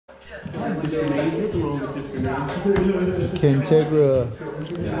Cantegra.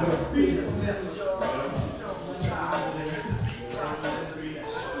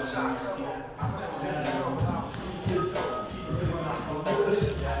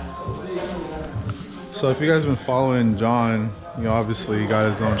 So if you guys have been following John, you know, obviously he got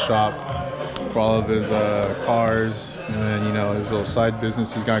his own shop for all of his cars, and then, you know, his little side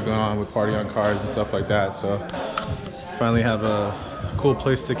business he's got going on with Party on Cars and stuff like that. So finally have a cool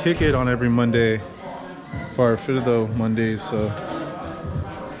place to kick it on every Monday for our Fit of the Mondays. So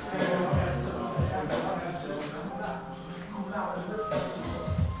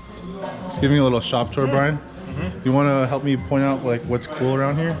just giving you a little shop tour, Brian. You want to help me point out like what's cool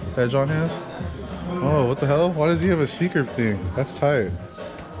around here that John has? Oh, what the hell? Why does he have a secret thing? That's tight.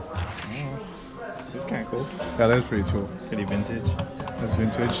 It's kind of cool. Yeah, that's pretty cool. Pretty vintage. That's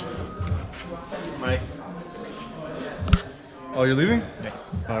vintage. Mike. Oh, you're leaving? Yeah.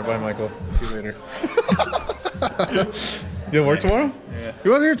 Alright, bye, Michael. See you later. You have work tomorrow? Yeah.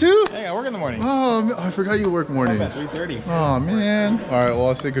 You out here too? Hey, I work in the morning. Oh, I forgot you work mornings. 3:30. Oh, man. Alright, well,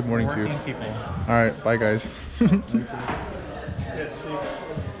 I'll say good morning to you. People. Alright, bye, guys.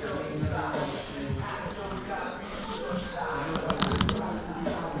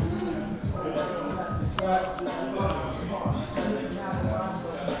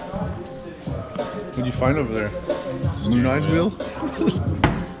 What'd you find over there? Moon Eyes wheel?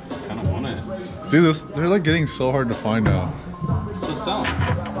 Kind of want it. Dude, they're like getting so hard to find now. Still selling.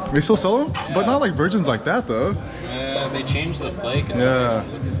 They still sell them? Yeah. But not like versions like that though. They changed the flake. And Yeah.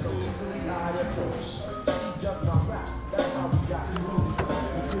 the look is cool.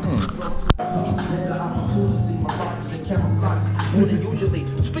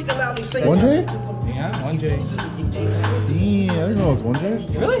 One J? Yeah, 1J. Yeah, I didn't know it was 1J.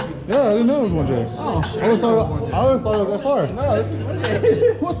 Really? Yeah, I didn't know it was 1J. Oh, I always thought it was SR. No, this is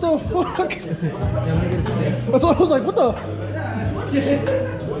 1J. What the fuck? That's why I was like, what the?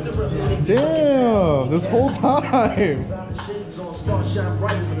 Damn, this whole time. That's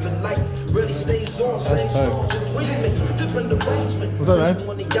tight. What's up, man?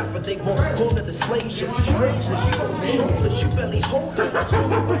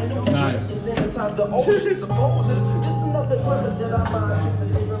 Nice.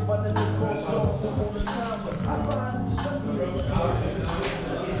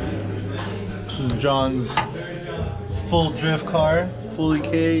 This is John's full drift car, fully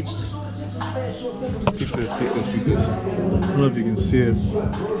caged. Speak this. I don't know if you can see it.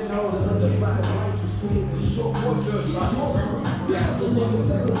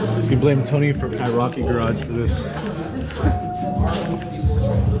 You can blame Tony from my Rocky Garage for this.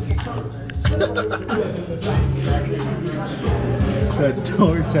 That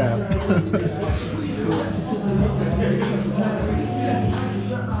door tap.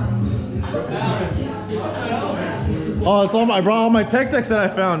 Oh, it's all I brought all my tech decks that I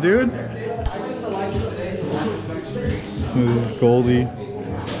found, dude. This is Goldie.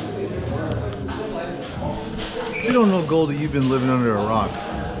 If you don't know Goldie, you've been living under a rock.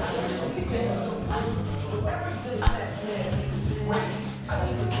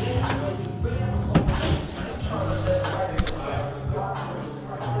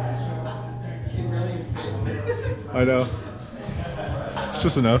 I know. It's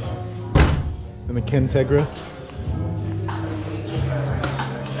just enough. And the Cantegra.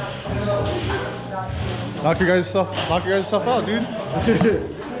 Knock your guys' stuff out, dude.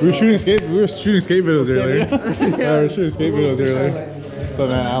 We were shooting skate videos earlier. Yeah, we were shooting skate videos earlier. What's up,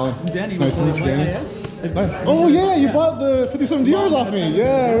 man, Alan? Danny, Nice to meet you, Danny. Nice. Oh yeah, you bought the 57 DRs off me.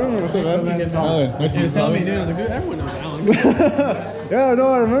 Yeah, I remember. What's up, man? Alan, nice to meet you. Tell me, dude, I was like, dude, everyone knows Alan. Yeah, no,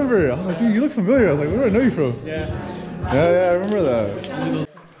 I remember. I was like, dude, you look familiar. I was like, where do I know you from? Yeah. Yeah, I remember that.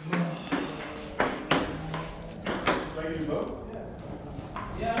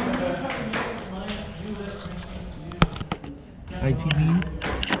 ITV.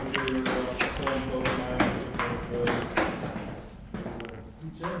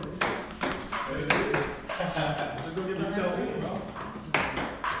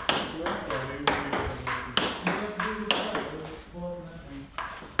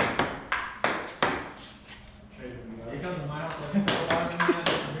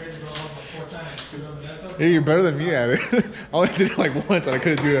 Hey, you're better than me at it. I only did it like once and I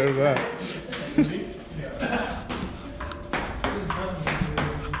couldn't do it after that.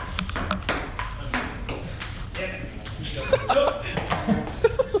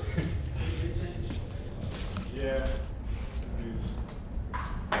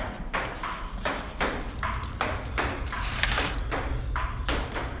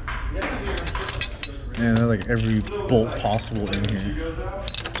 Man, they're like every bolt possible in here.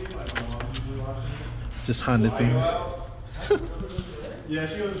 Just Honda things. Yeah,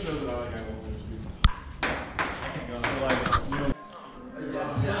 she always shows that I like animals.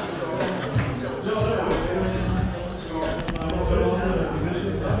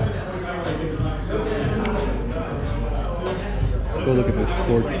 Let's go look at this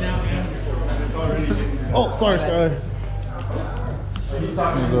Ford. Oh, sorry, Skyler.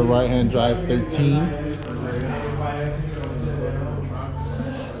 This is a right-hand drive 13.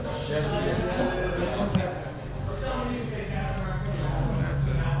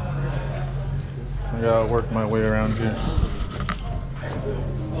 I gotta work my way around here.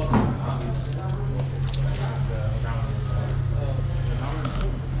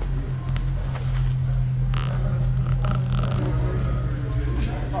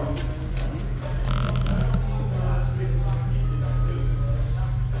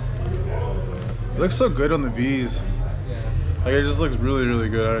 It looks so good on the V's. Like it just looks really, really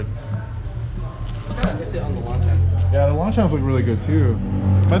good. I miss it on the launch time. Yeah, the launch times look really good too.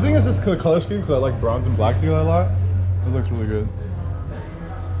 My thing is just the color scheme because I like bronze and black together a lot. It looks really good.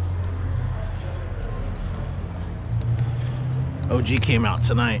 OG came out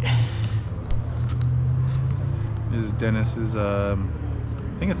tonight. This is Dennis's. I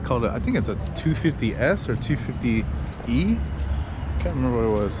think it's called. I think it's a 250S or 250E. Can't remember what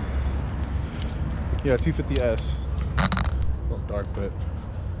it was. Yeah, 250S. A little dark, but.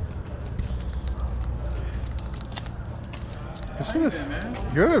 This shit is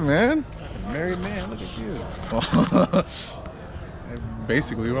good, man. Married man, look at you.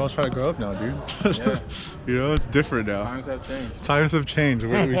 Basically, we're all trying to grow up now, dude. Yeah. You know, it's different now. Times have changed. Times have changed.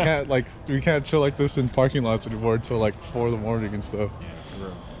 We can't chill like this in parking lots anymore until like 4 in the morning and stuff. Yeah, for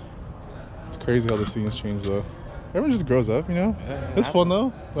real. It's crazy how the scene has changed, though. Everyone just grows up, you know. Yeah, It's fun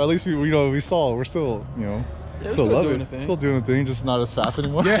though. Well, at least we're still, you know. Yeah, still we're love doing it. the thing. Still doing the thing, just not as fast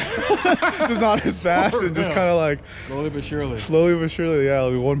anymore. Yeah. Just not as fast and just kind of like Slowly but surely. slowly but surely, yeah,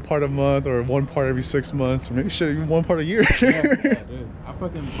 like one part a month or one part every 6 months or maybe shit, even one part a year. Yeah, dude. I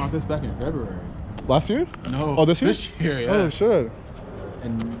fucking bought this back in February. Last year? No. Oh, this year? This year, yeah. Oh shit.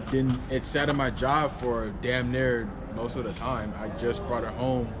 And then it sat in my job for damn near most of the time. I just brought it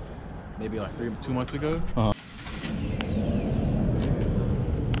home maybe like 2 months ago. Uh-huh.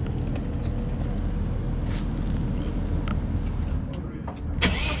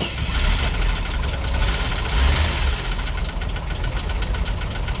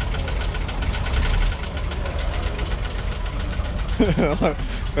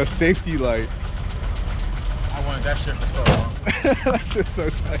 A safety light. I wanted that shit for so long. That's just so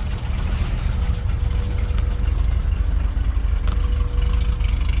tight.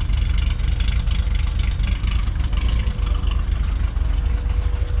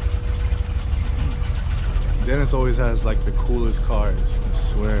 Dennis always has like the coolest cars, I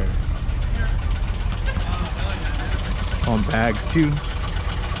swear. It's on bags too.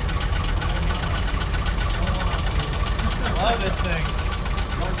 I love this thing.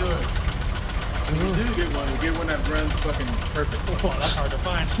 Don't do it. When you do get one that runs fucking perfect. Well, that's hard to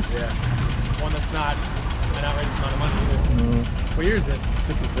find. Yeah. One that's not an outrageous amount of money either. What year is it?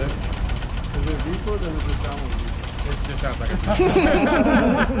 66. Is it V4 or is it just that one? It just sounds like a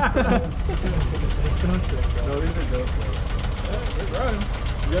It's so sick, bro. No, these are dope, bro. Yeah, it runs.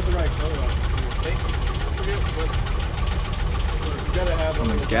 You have the right code on it, too. Thank you. You gotta have On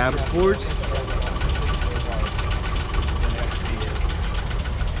the Gab Sports.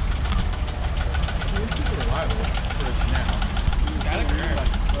 It's super reliable for now.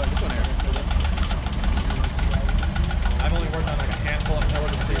 I've only worked on like a handful of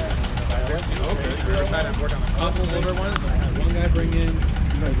network stations. Okay. I've worked on the console holder ones. I had one guy bring in,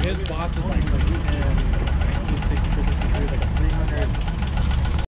 his boss is like, and 1960